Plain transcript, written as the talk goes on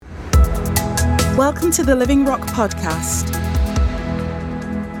Welcome to the Living Rock podcast.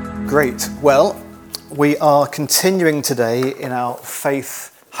 Great. Well, we are continuing today in our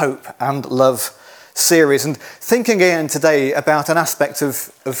Faith, Hope and Love series and thinking again today about an aspect of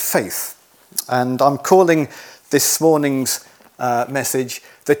faith. And I'm calling this morning's message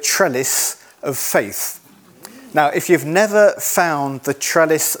the trellis of faith. Now, if you've never found the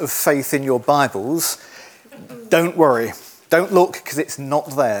trellis of faith in your Bibles, don't worry. Don't look, because it's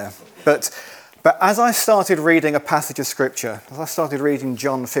not there. But as I started reading a passage of Scripture, as I started reading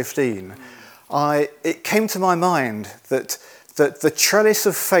John 15, it came to my mind that the trellis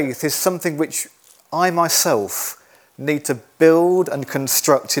of faith is something which I myself need to build and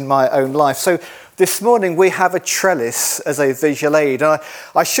construct in my own life. So this morning we have a trellis as a visual aid. And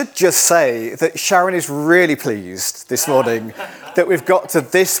I should just say that Sharon is really pleased this morning that we've got to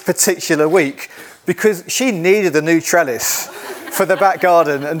this particular week, because she needed a new trellis for the back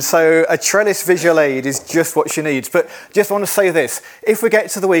garden, and so a trellis visual aid is just what she needs. But just want to say this: if we get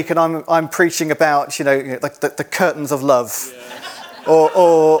to the week and I'm preaching about like the curtains of love,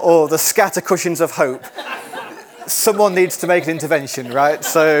 or the scatter cushions of hope, someone needs to make an intervention, right?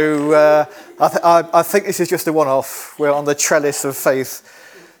 So I think this is just a one-off. We're on the trellis of faith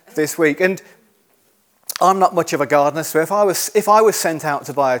this week, and I'm not much of a gardener, so if I was sent out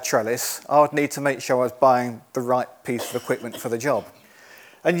to buy a trellis, I would need to make sure I was buying the right piece of equipment for the job.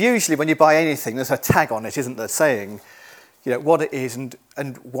 And usually when you buy anything, there's a tag on it, isn't there, saying what it is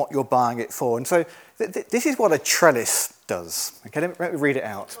and what you're buying it for. And so this is what a trellis does. Okay, let me read it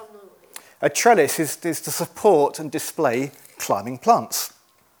out. A trellis is to support and display climbing plants.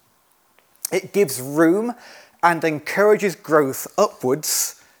 It gives room and encourages growth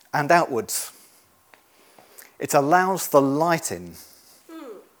upwards and outwards. It allows the light in.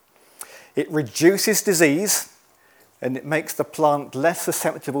 It reduces disease, and it makes the plant less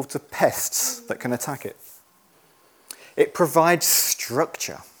susceptible to pests that can attack it. It provides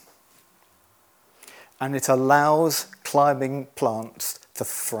structure, and it allows climbing plants to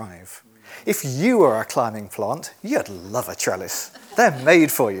thrive. If you were a climbing plant, you'd love a trellis. They're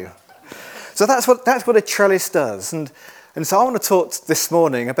made for you. So that's what a trellis does. And so I want to talk this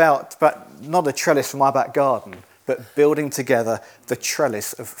morning about not a trellis for my back garden, but building together the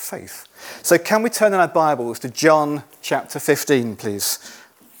trellis of faith. So can we turn in our Bibles to John chapter 15, please?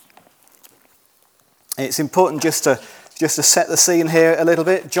 It's important just to set the scene here a little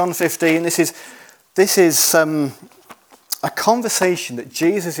bit. John 15, this is a conversation that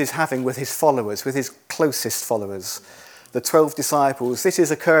Jesus is having with his followers, with his closest followers, the 12 disciples. This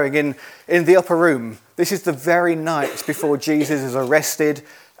is occurring in the upper room. This is the very night before Jesus is arrested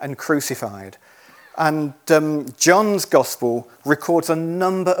and crucified. And John's Gospel records a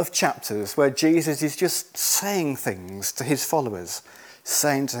number of chapters where Jesus is just saying things to his followers,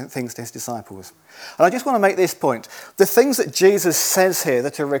 saying things to his disciples. And I just want to make this point. The things that Jesus says here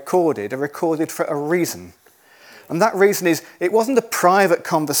that are recorded for a reason. And that reason is, it wasn't a private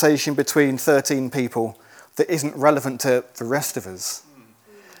conversation between 13 people that isn't relevant to the rest of us.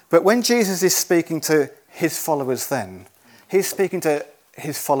 But when Jesus is speaking to his followers then, he's speaking to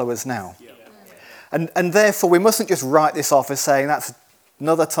his followers now. And therefore, we mustn't just write this off as saying that's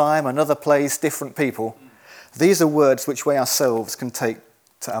another time, another place, different people. These are words which we ourselves can take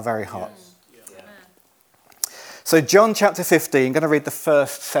to our very heart. So John chapter 15, I'm going to read the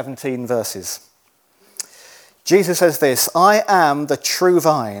first 17 verses. Jesus says this: "I am the true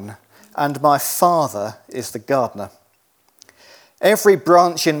vine, and my Father is the gardener. Every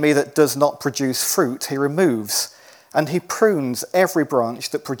branch in me that does not produce fruit, he removes, and he prunes every branch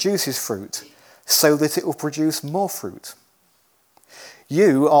that produces fruit, so that it will produce more fruit.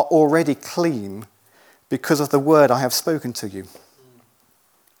 You are already clean because of the word I have spoken to you.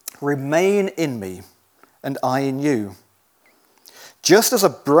 Remain in me, and I in you. Just as a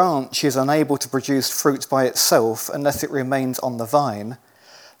branch is unable to produce fruit by itself unless it remains on the vine,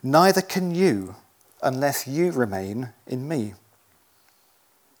 neither can you unless you remain in me.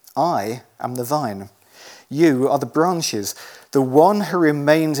 I am the vine. You are the branches. The one who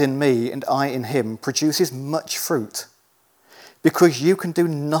remains in me and I in him produces much fruit, because you can do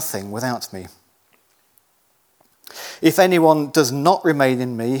nothing without me. If anyone does not remain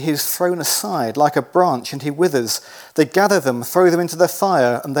in me, he is thrown aside like a branch and he withers. They gather them, throw them into the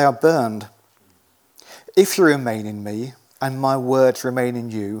fire, and they are burned. If you remain in me and my words remain in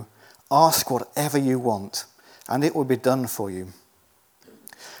you, ask whatever you want, and it will be done for you.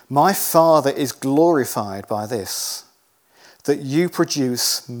 My Father is glorified by this, that you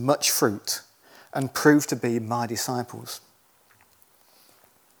produce much fruit and prove to be my disciples.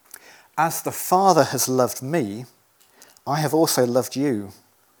 As the Father has loved me, I have also loved you.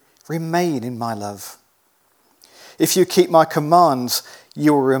 Remain in my love. If you keep my commands,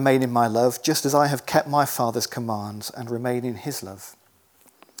 you will remain in my love, just as I have kept my Father's commands and remain in his love.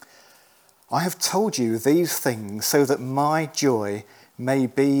 I have told you these things so that my joy may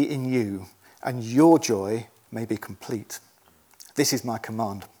be in you and your joy may be complete. This is my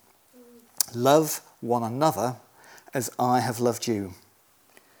command. Love one another as I have loved you.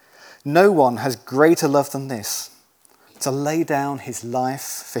 No one has greater love than this, to lay down his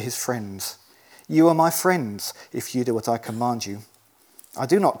life for his friends. You are my friends if you do what I command you. I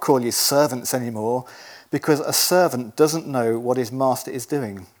do not call you servants anymore, because a servant doesn't know what his master is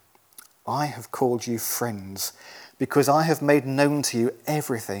doing. I have called you friends, because I have made known to you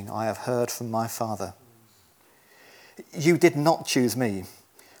everything I have heard from my Father. You did not choose me,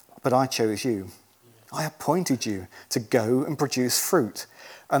 but I chose you. I appointed you to go and produce fruit,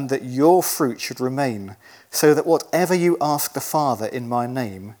 and that your fruit should remain, so that whatever you ask the Father in my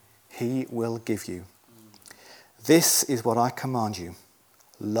name, he will give you. This is what I command you.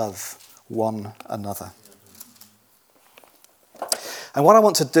 Love one another. And what I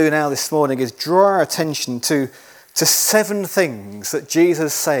want to do now this morning is draw our attention to 7 things that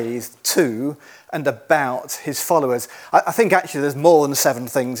Jesus says to and about his followers. I think actually there's more than 7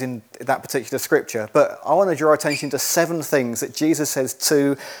 things in that particular scripture, but I want to draw our attention to 7 things that Jesus says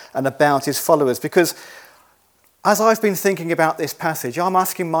to and about his followers, because as I've been thinking about this passage, I'm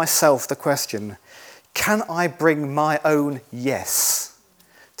asking myself the question, can I bring my own yes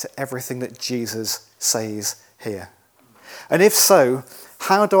to everything that Jesus says here? And if so,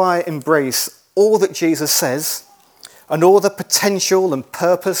 how do I embrace all that Jesus says and all the potential and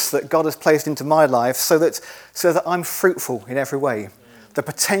purpose that God has placed into my life so that I'm fruitful in every way? The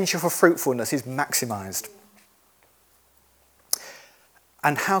potential for fruitfulness is maximized.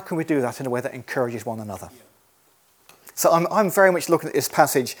 And how can we do that in a way that encourages one another? So I'm very much looking at this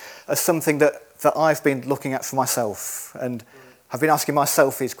passage as something that I've been looking at for myself, and I've been asking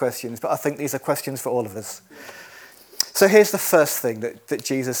myself these questions, but I think these are questions for all of us. So here's the first thing that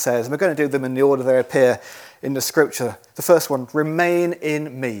Jesus says, and we're going to do them in the order they appear in the scripture. The first one, remain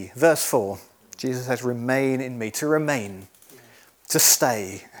in me. Verse 4, Jesus says, remain in me. To remain, to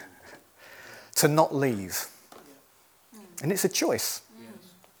stay, to not leave. And it's a choice.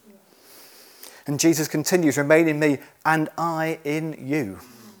 And Jesus continues, remain in me and I in you.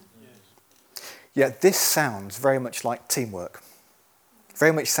 Yet this sounds very much like teamwork.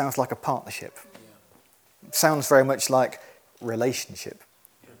 Very much sounds like a partnership. Sounds very much like relationship.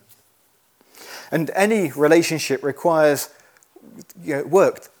 And any relationship requires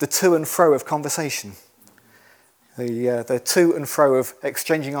work, the to and fro of conversation, the to and fro of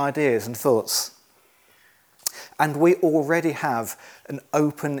exchanging ideas and thoughts. And we already have an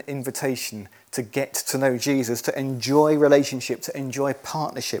open invitation to get to know Jesus, to enjoy relationship, to enjoy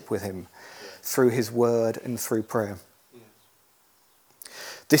partnership with him through his word and through prayer.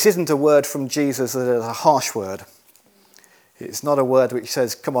 This isn't a word from Jesus that is a harsh word. It's not a word which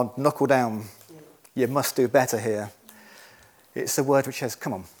says, come on, knuckle down. You must do better here. It's a word which says,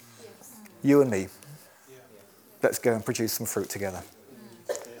 come on, you and me. Let's go and produce some fruit together.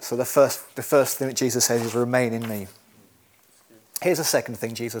 So the first thing that Jesus says is remain in me. Here's the second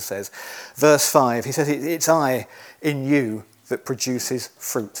thing Jesus says. Verse 5, he says, it's I in you that produces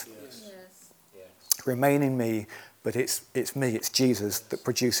fruit. Remain in me, but it's me, it's Jesus that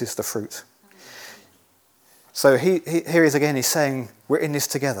produces the fruit. So here he is again, he's saying, we're in this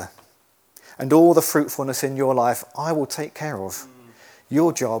together. And all the fruitfulness in your life, I will take care of.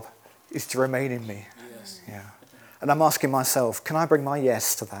 Your job is to remain in me. Yeah. And I'm asking myself, can I bring my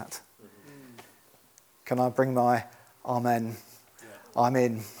yes to that? Can I bring my amen? I'm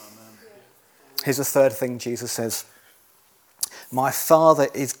in. Here's the third thing Jesus says. My Father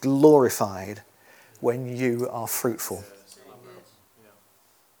is glorified when you are fruitful.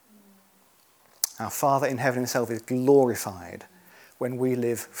 Our Father in heaven himself is glorified when we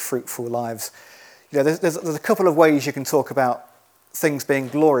live fruitful lives. There's a couple of ways you can talk about things being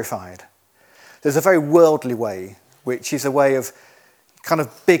glorified. There's a very worldly way, which is a way of kind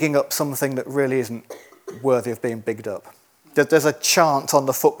of bigging up something that really isn't worthy of being bigged up. There's a chant on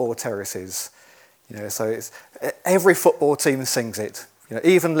the football terraces, so it's every football team sings it.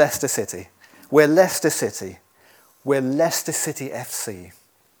 Even Leicester City. We're Leicester City. We're Leicester City FC.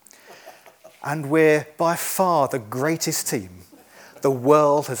 And we're by far the greatest team the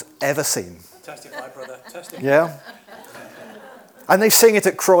world has ever seen. Testify, brother. Testify. Yeah? And they sing it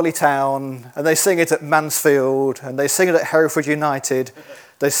at Crawley Town, and they sing it at Mansfield, and they sing it at Hereford United,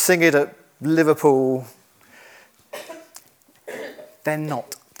 they sing it at Liverpool. They're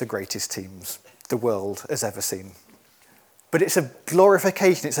not the greatest teams the world has ever seen. But it's a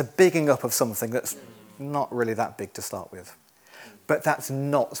glorification, it's a bigging up of something that's not really that big to start with. But that's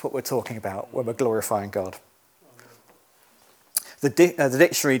not what we're talking about when we're glorifying God. The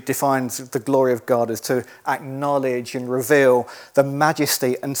dictionary defines the glory of God as to acknowledge and reveal the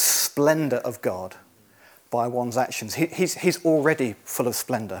majesty and splendour of God by one's actions. He's already full of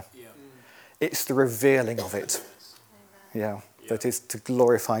splendour. Yeah. It's the revealing of it. Yeah, that is to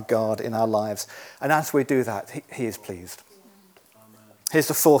glorify God in our lives. And as we do that, he is pleased. Here's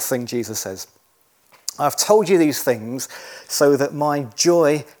the fourth thing Jesus says. I've told you these things so that my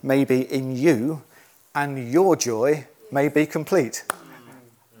joy may be in you and your joy may be complete.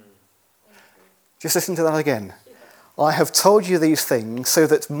 Just listen to that again. I have told you these things so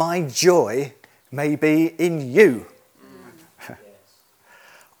that my joy may be in you.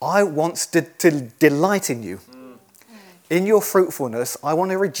 I want to delight in you. In your fruitfulness, I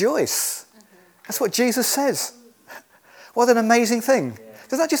want to rejoice. That's what Jesus says. What an amazing thing.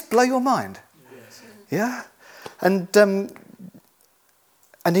 Does that just blow your mind? Yeah? And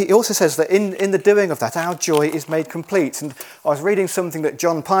he also says that in the doing of that, our joy is made complete. And I was reading something that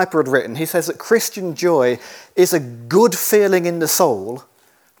John Piper had written. He says that Christian joy is a good feeling in the soul,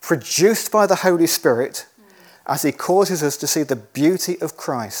 produced by the Holy Spirit, as he causes us to see the beauty of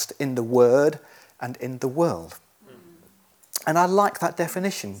Christ in the Word and in the world. And I like that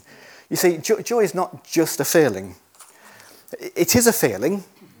definition. You see, joy is not just a feeling. It is a feeling,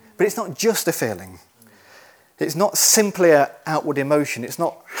 but it's not just a feeling. It's not simply an outward emotion. It's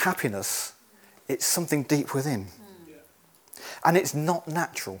not happiness. It's something deep within. And it's not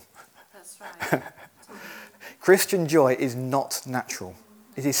natural. That's right. Christian joy is not natural.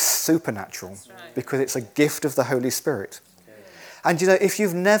 It is supernatural because it's a gift of the Holy Spirit. And you know, if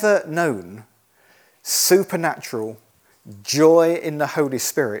you've never known supernatural joy in the Holy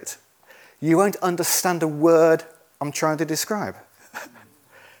Spirit, you won't understand a word I'm trying to describe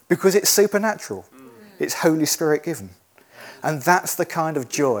because it's supernatural. It's Holy Spirit given. And that's the kind of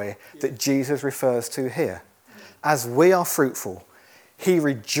joy that Jesus refers to here. As we are fruitful, he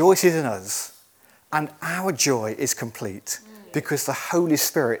rejoices in us, and our joy is complete because the Holy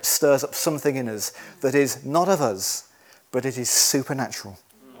Spirit stirs up something in us that is not of us, but it is supernatural.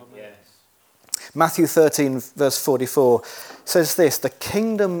 Yes. Matthew 13, verse 44 says this, the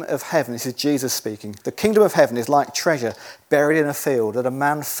kingdom of heaven, this is Jesus speaking, the kingdom of heaven is like treasure buried in a field that a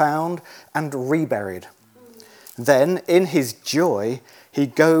man found and reburied. Then, in his joy, he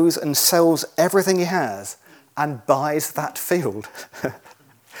goes and sells everything he has and buys that field.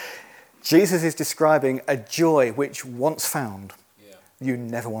 Jesus is describing a joy which, once found, you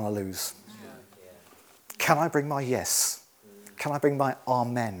never want to lose. Can I bring my yes? Can I bring my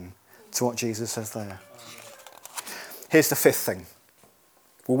amen to what Jesus says there? Here's the fifth thing.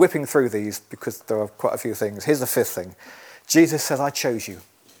 We're whipping through these because there are quite a few things. Here's the fifth thing. Jesus says, I chose you.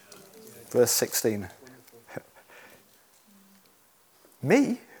 Verse 16.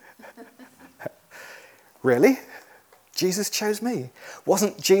 Me? Really? Jesus chose me.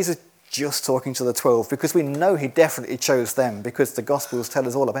 Wasn't Jesus just talking to the 12? Because we know he definitely chose them because the Gospels tell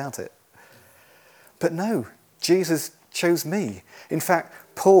us all about it. But no, Jesus chose me. In fact,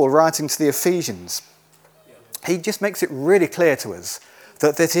 Paul, writing to the Ephesians, he just makes it really clear to us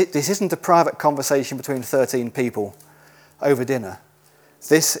that this isn't a private conversation between 13 people over dinner.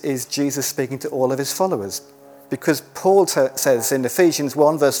 This is Jesus speaking to all of his followers. Because Paul says in Ephesians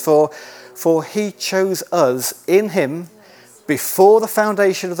 1 verse 4, for he chose us in him before the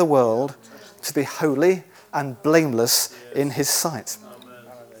foundation of the world to be holy and blameless in his sight.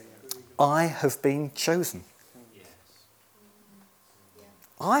 I have been chosen.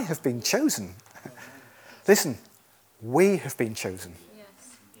 I have been chosen. Listen, we have been chosen.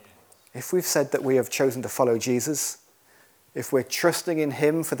 If we've said that we have chosen to follow Jesus, if we're trusting in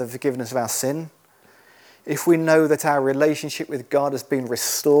him for the forgiveness of our sin, if we know that our relationship with God has been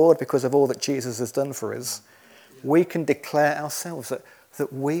restored because of all that Jesus has done for us, we can declare ourselves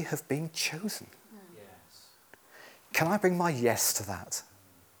that we have been chosen. Yes. Can I bring my yes to that?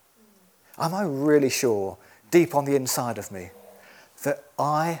 Am I really sure, deep on the inside of me, that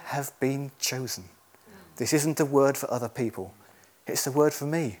I have been chosen? This isn't a word for other people. It's a word for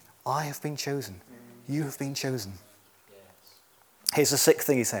me. I have been chosen. You have been chosen. Here's the sixth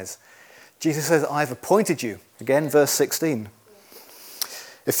thing he says. Jesus says, I've appointed you. Again, verse 16.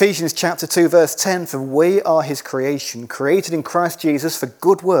 Ephesians chapter 2, verse 10, for we are his creation, created in Christ Jesus for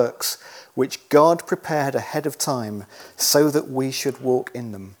good works, which God prepared ahead of time so that we should walk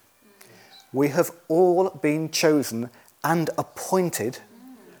in them. We have all been chosen and appointed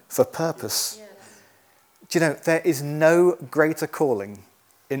for purpose. Do you know, there is no greater calling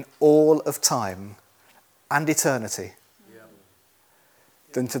in all of time and eternity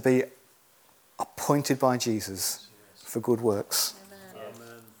than to be appointed by Jesus for good works.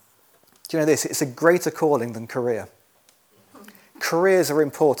 Amen. Do you know this? It's a greater calling than career. Careers are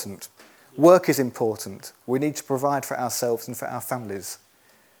important. Work is important. We need to provide for ourselves and for our families.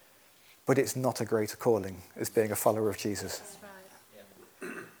 But it's not a greater calling as being a follower of Jesus. That's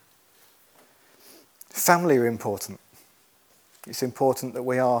right. Family are important. It's important that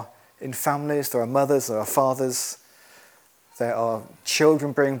we are in families. There are mothers, there are fathers, there are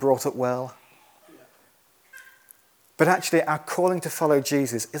children being brought up well. But actually, our calling to follow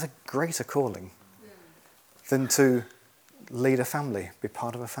Jesus is a greater calling than to lead a family, be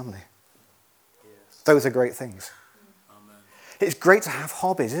part of a family. Those are great things. Amen. It's great to have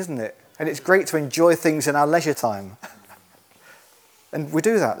hobbies, isn't it? And it's great to enjoy things in our leisure time. And we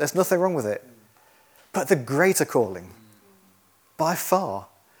do that. There's nothing wrong with it. But the greater calling, by far,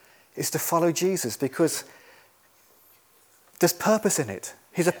 is to follow Jesus, because there's purpose in it.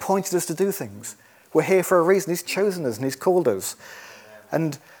 He's appointed us to do things. We're here for a reason. He's chosen us and he's called us.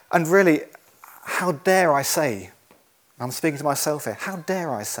 And really, how dare I say, I'm speaking to myself here, how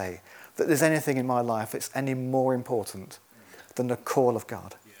dare I say that there's anything in my life that's any more important than the call of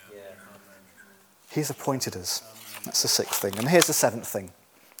God? He's appointed us. That's the sixth thing. And here's the seventh thing.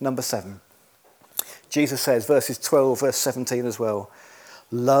 Number 7. Jesus says, verses 12, verse 17 as well,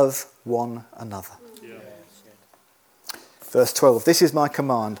 love one another. Yeah. Verse 12, this is my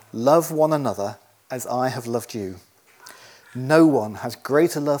command, love one another as I have loved you. No one has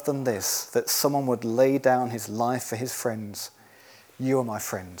greater love than this, that someone would lay down his life for his friends. You are my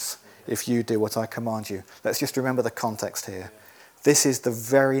friends if you do what I command you. Let's just remember the context here. This is the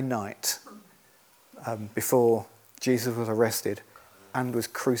very night before Jesus was arrested and was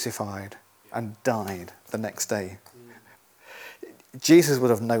crucified and died the next day. Jesus would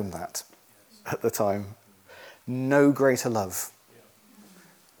have known that at the time. No greater love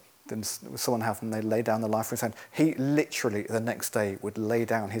than someone have when they lay down their life for his friend. He literally the next day would lay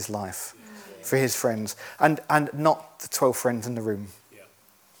down his life for his friends, and not the 12 friends in the room,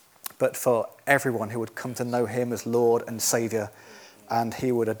 but for everyone who would come to know him as Lord and Saviour, and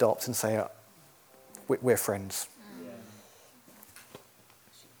he would adopt and say, we're friends.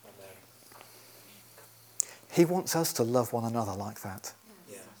 He wants us to love one another like that.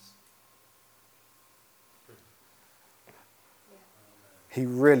 He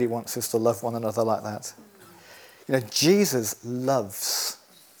really wants us to love one another like that. You know, Jesus loves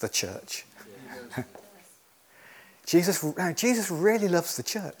the church. Jesus really loves the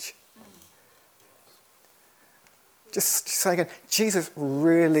church. Just say again, Jesus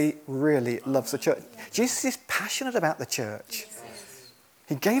really, really loves the church. Jesus is passionate about the church.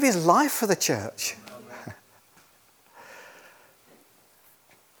 He gave his life for the church.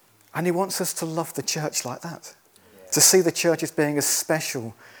 And he wants us to love the church like that. To see the church as being as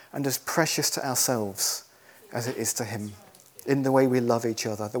special and as precious to ourselves as it is to him. In the way we love each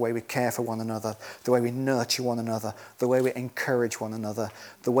other, the way we care for one another, the way we nurture one another, the way we encourage one another,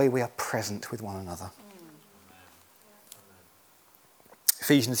 the way we are present with one another.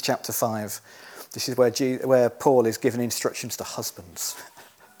 Ephesians chapter 5. This is where Paul is giving instructions to husbands.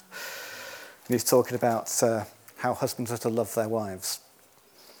 And he's talking about how husbands are to love their wives.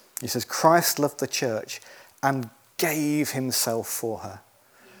 He says, Christ loved the church and gave himself for her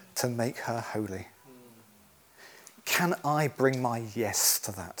to make her holy. Can I bring my yes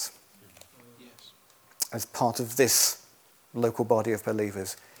to that? As part of this local body of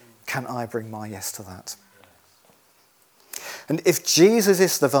believers, can I bring my yes to that? And if Jesus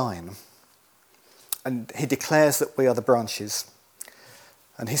is the vine, and he declares that we are the branches,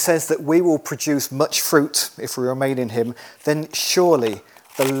 and he says that we will produce much fruit if we remain in him, then surely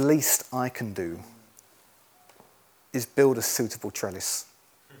the least I can do is build a suitable trellis.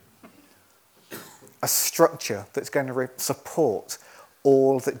 A structure that's going to support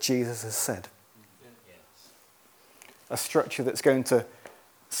all that Jesus has said. A structure that's going to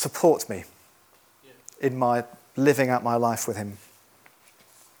support me in my living out my life with him.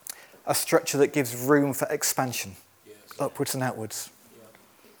 A structure that gives room for expansion, upwards and outwards.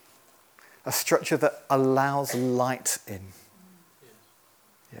 A structure that allows light in.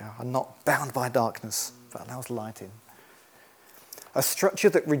 I'm not bound by darkness, but allows light in. A structure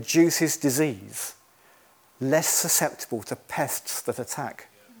that reduces disease, less susceptible to pests that attack.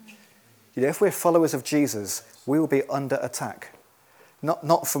 You know, if we're followers of Jesus, we will be under attack.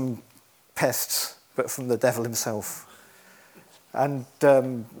 Not from pests, but from the devil himself. And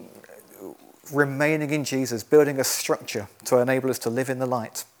remaining in Jesus, building a structure to enable us to live in the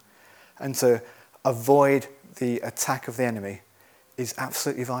light and to avoid the attack of the enemy is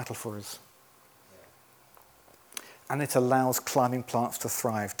absolutely vital for us. and it allows climbing plants to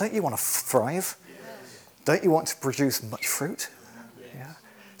thrive. Don't you want to thrive? Don't you want to produce much fruit? Yeah.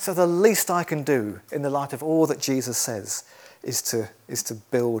 So the least I can do in the light of all that Jesus says is to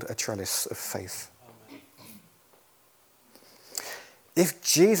build a trellis of faith. If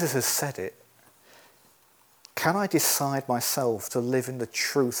Jesus has said it, can I decide myself to live in the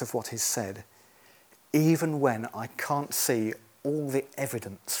truth of what he's said, even when I can't see all the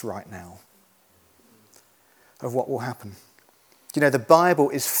evidence right now of what will happen? You know, the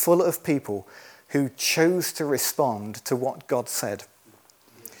Bible is full of people who chose to respond to what God said,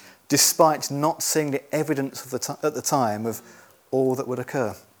 despite not seeing the evidence of at the time of all that would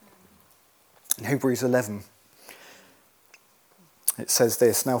occur. In Hebrews 11, it says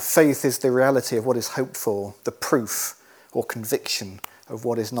this: "Now faith is the reality of what is hoped for, the proof or conviction of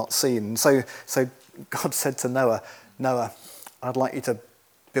what is not seen." So God said to Noah, "Noah, I'd like you to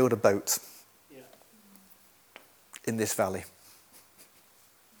build a boat in this valley."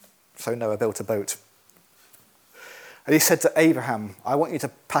 So Noah built a boat. And he said to Abraham, "I want you to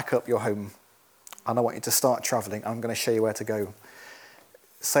pack up your home and I want you to start travelling. I'm going to show you where to go."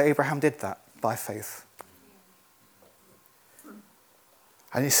 So Abraham did that by faith.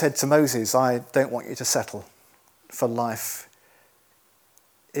 And he said to Moses, "I don't want you to settle for life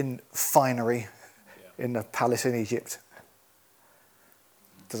in finery in a palace in Egypt.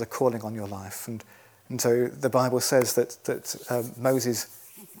 There's a calling on your life." And so the Bible says that Moses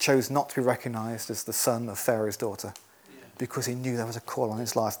chose not to be recognised as the son of Pharaoh's daughter because he knew there was a call on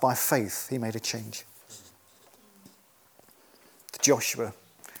his life. By faith, he made a change. To Joshua,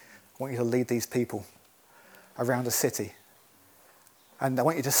 "I want you to lead these people around a city. And I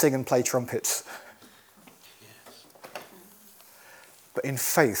want you to sing and play trumpets." But in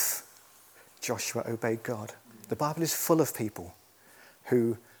faith, Joshua obeyed God. The Bible is full of people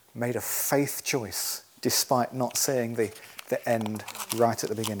who made a faith choice despite not seeing the end right at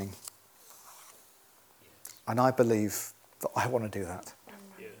the beginning. And I believe that I want to do that.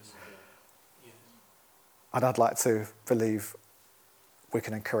 And I'd like to believe we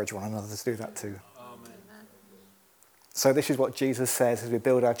can encourage one another to do that too. So this is what Jesus says as we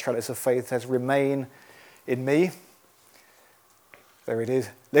build our trellis of faith. He says, "Remain in me." There it is.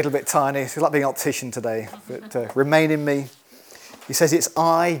 A little bit tiny. It's like being an optician today. But remain in me. He says, "It's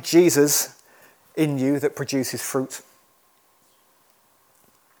I, Jesus, in you that produces fruit."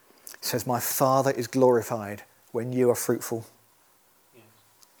 He says, "My Father is glorified when you are fruitful."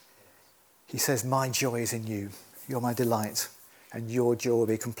 He says, "My joy is in you. You're my delight, and your joy will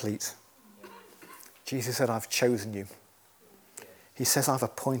be complete." Jesus said, "I've chosen you." He says, "I've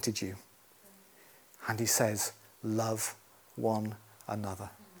appointed you." And he says, "Love one another."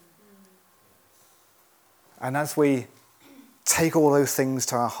 And as we take all those things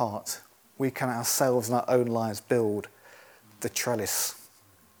to our heart, we can ourselves in our own lives build the trellis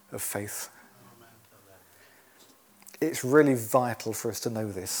of faith. It's really vital for us to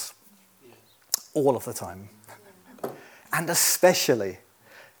know this all of the time. And especially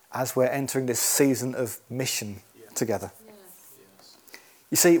as we're entering this season of mission together.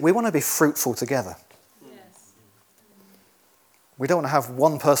 You see, we want to be fruitful together. We don't want to have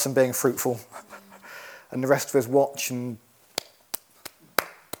one person being fruitful and the rest of us watch and...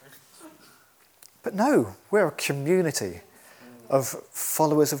 But no, we're a community of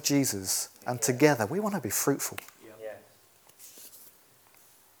followers of Jesus, and together we want to be fruitful.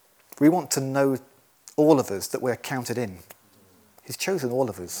 We want to know, all of us, that we're counted in. He's chosen all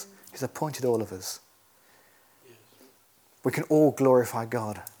of us. He's appointed all of us. We can all glorify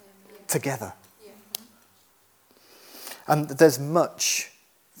God together. And there's much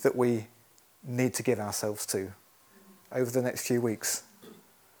that we need to give ourselves to over the next few weeks.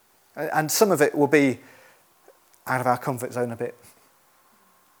 And some of it will be out of our comfort zone a bit.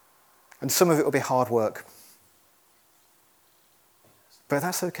 And some of it will be hard work. But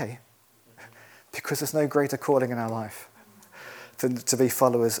that's okay, because there's no greater calling in our life than to be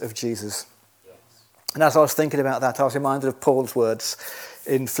followers of Jesus. And as I was thinking about that, I was reminded of Paul's words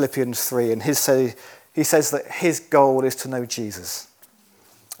in Philippians 3. And he says that his goal is to know Jesus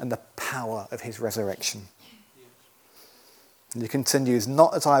and the power of his resurrection. And he continues,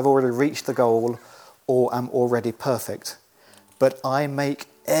 "Not that I have already reached the goal or am already perfect, but I make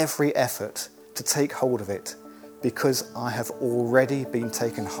every effort to take hold of it, because I have already been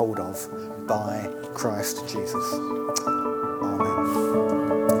taken hold of by Christ Jesus." Amen.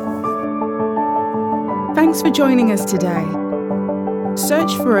 Thanks for joining us today.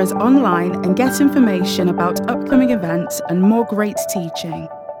 Search for us online and get information about upcoming events and more great teaching.